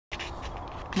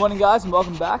Good morning guys and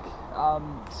welcome back.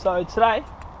 So today,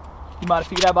 you might have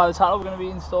figured out by the title, we're going to be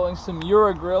installing some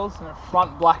Euro grills and a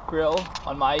front black grill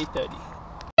on my e30.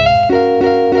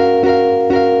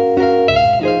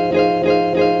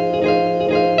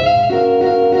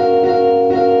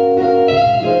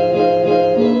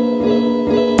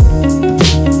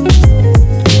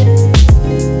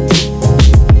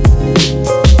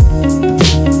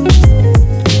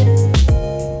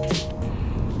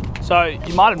 So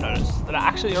you might have noticed that I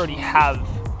actually already have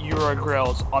Euro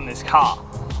grills on this car.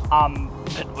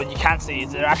 But what you can see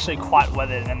is they're actually quite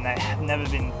weathered and they have never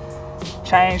been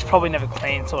changed, probably never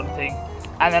cleaned, sort of thing.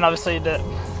 And then obviously the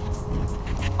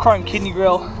chrome kidney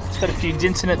grill, it's got a few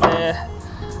dents in it there,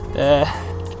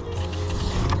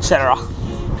 etc.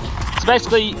 So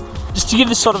basically, just to give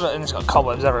this sort of and it's got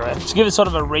cobwebs everywhere, to give it sort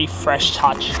of a refresh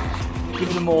touch, give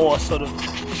it a more sort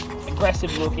of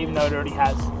aggressive look, even though it already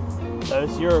has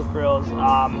those Euro grills.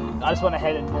 I just went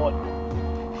ahead and bought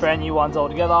brand new ones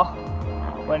altogether,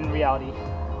 when in reality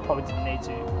probably didn't need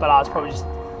to, but I was probably just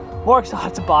more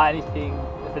excited to buy anything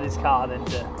for this car than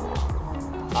to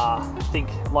think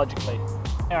logically.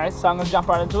 Anyway, so I'm going to jump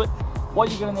right into it. What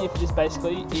you're going to need for this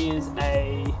basically is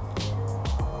a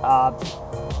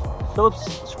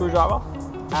Phillips screwdriver,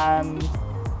 and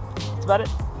that's about it.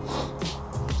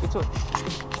 Let's get to it.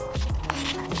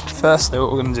 Firstly,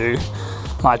 what we're going to do,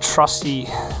 my trusty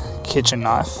kitchen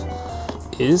knife,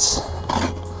 is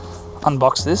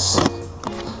unbox this.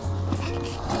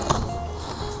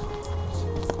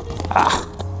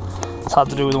 It's hard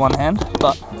to do with one hand,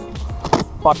 but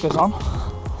life goes on.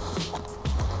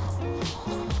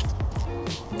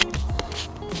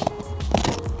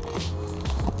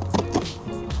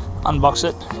 Unbox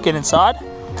it, get inside.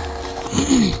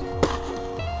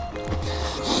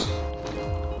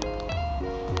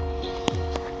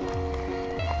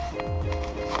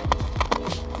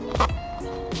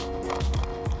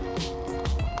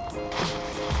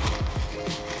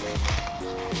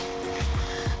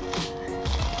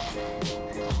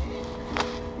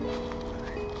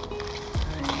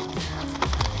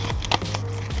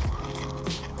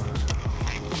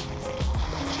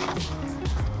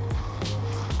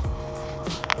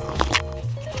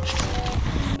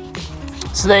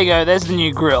 So there you go, there's the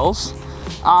new grills.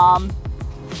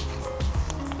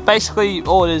 Basically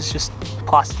all it is just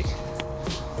plastic.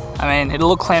 I mean, it'll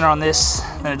look cleaner on this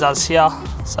than it does here,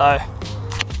 so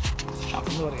jump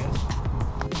into it again.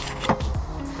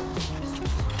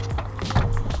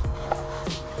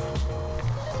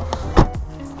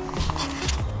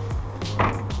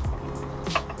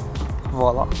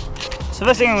 Voila. So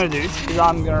first thing I'm going to do is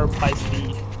I'm going to replace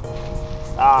the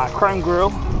chrome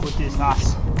grill with this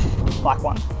nice black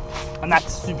one, and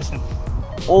that's super simple.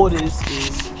 All it is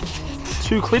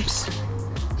two clips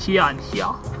here and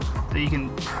here that you can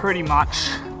pretty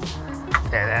much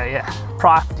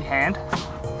pry off with your hand.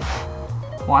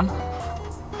 One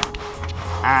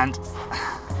and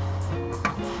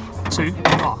two.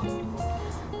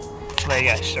 So there you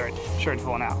go, straight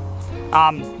falling out.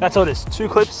 That's all it is. Two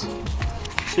clips,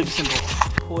 super simple.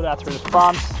 Pull it out through the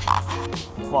front.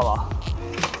 Voila.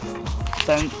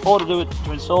 Then all to do it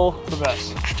to install,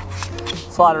 reverse.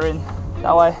 Slide her in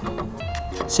that way.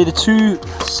 See the two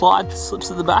slide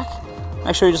slips at the back?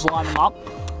 Make sure you just line them up.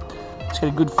 Just get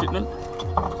a good fitment.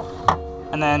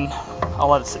 And then I'll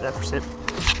let it sit there for a sip.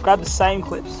 Grab the same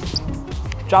clips,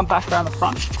 jump back around the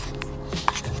front,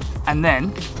 and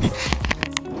then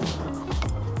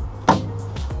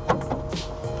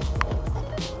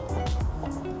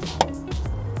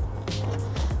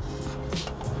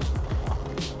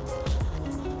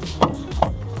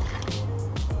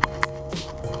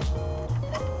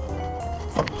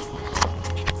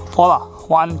voila,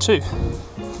 1, 2.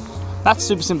 That's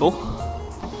super simple.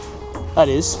 That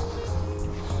is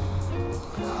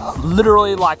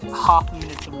literally like half a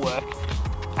minute of work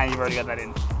and you've already got that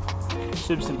in.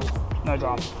 Super simple, no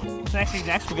drama. So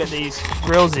next we'll get these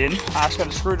grills in. I just got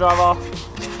a screwdriver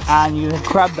and you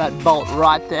grab that bolt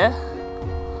right there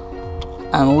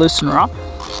and loosen her up.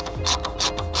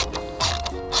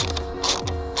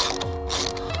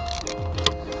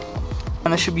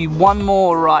 And there should be one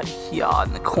more right here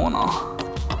in the corner.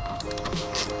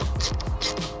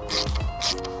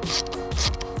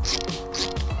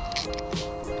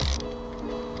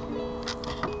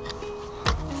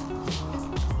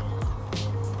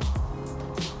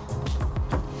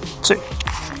 Two.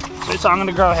 So I'm going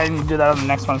to go ahead and do that on the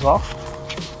next one as well.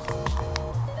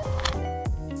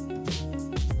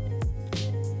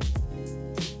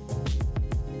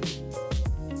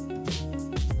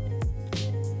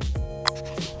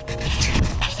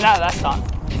 So now that that's done,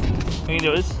 what you can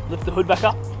do is lift the hood back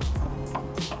up,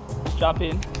 jump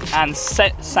in, and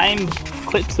same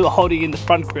clips that we're holding in the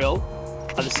front grill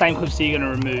are the same clips that you're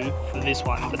going to remove for this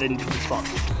one, but in different spots.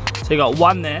 So you got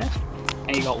one there,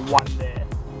 and you got one there,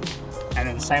 and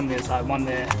then same on the other side, one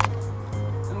there,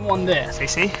 and one there. So you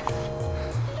see?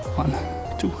 1,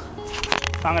 2. So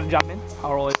I'm going to jump in.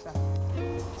 I'll roll this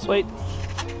down. Sweet.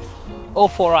 All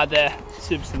 4 right there.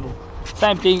 Super simple.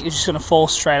 Same thing, it's just going to fall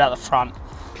straight out the front.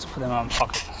 Just put them in my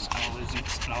pocket. So I'm losing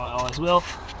this, and I always will.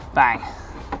 Bang.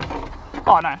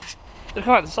 Oh no, they'll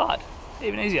come out the side.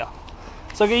 Even easier.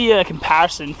 So I'll give you a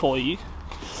comparison for you.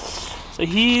 So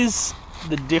here's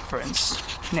the difference.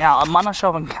 Now I might not show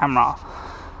up on camera,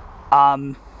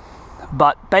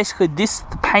 but basically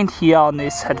the paint here on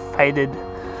this had faded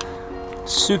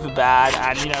super bad,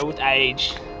 and you know, with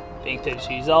age, being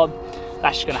 32 years old,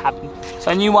 that's just gonna happen.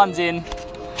 So new one's in.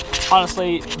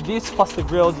 Honestly, this plus the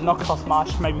grill did not cost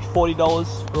much, maybe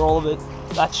 $40 for all of it.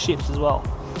 That's shipped as well.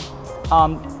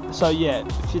 So yeah,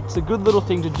 it's a good little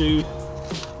thing to do.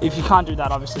 If you can't do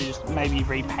that, obviously just maybe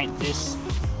repaint this.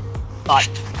 But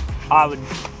I would,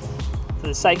 for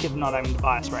the sake of not having to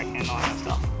buy a spray can and all that kind of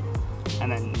stuff,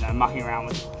 and then, you know, mucking around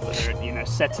with whether it, you know,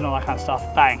 sets and all that kind of stuff,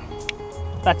 bang.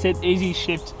 That's it, easy,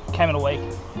 shipped, came in a week.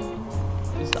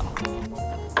 Good stuff.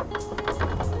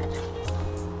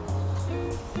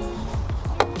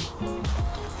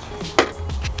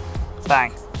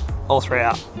 Bang, all 3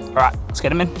 out. All right, let's get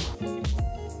them in.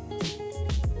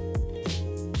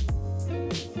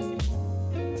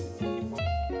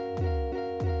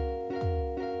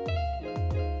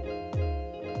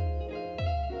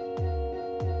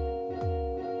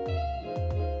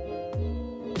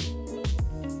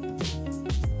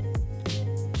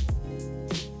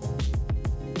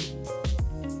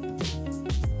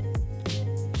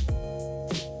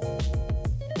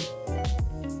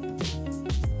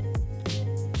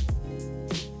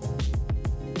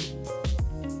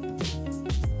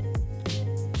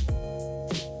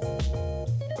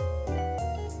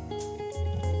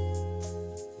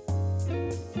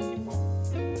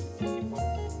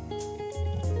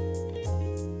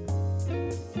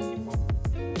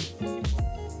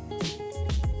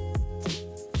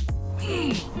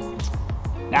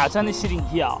 Now it's only sitting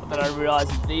here that I realised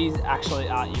that these actually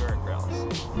aren't Euro grills.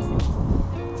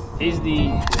 These are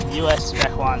the US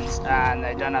spec ones, and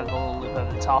they don't have the little lip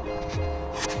over the top.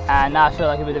 And now I feel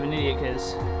like a bit of an idiot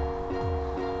because,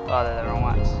 well, they're the wrong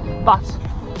ones. But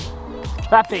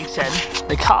that being said,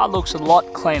 the car looks a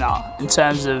lot cleaner in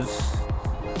terms of,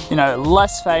 you know,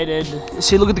 less faded.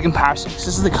 See, look at the comparison. This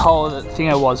is the colour that the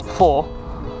thingo was before,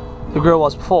 the grill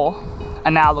was before,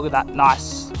 and now look at that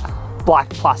nice black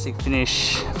plastic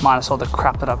finish minus all the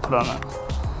crap that I put on it.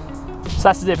 So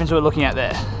that's the difference we're looking at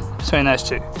there between those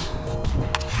two.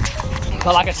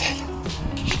 But like I said,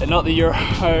 they're not the Euro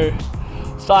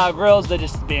style grills, they're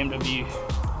just BMW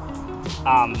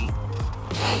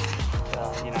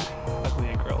you know,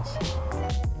 uglier grills.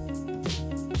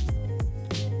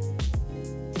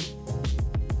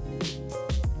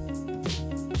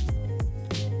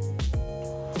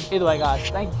 Either way guys,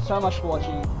 thank you so much for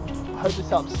watching. I hope this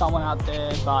helps someone out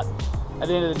there, but at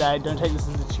the end of the day, don't take this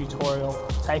as a tutorial.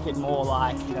 Take it more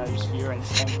like, you know, just for your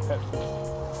entertainment purposes.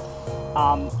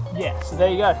 Yeah, so there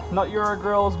you go. Not Euro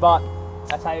grills, but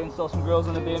that's how you install some grills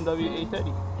on the BMW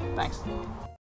e30. Thanks.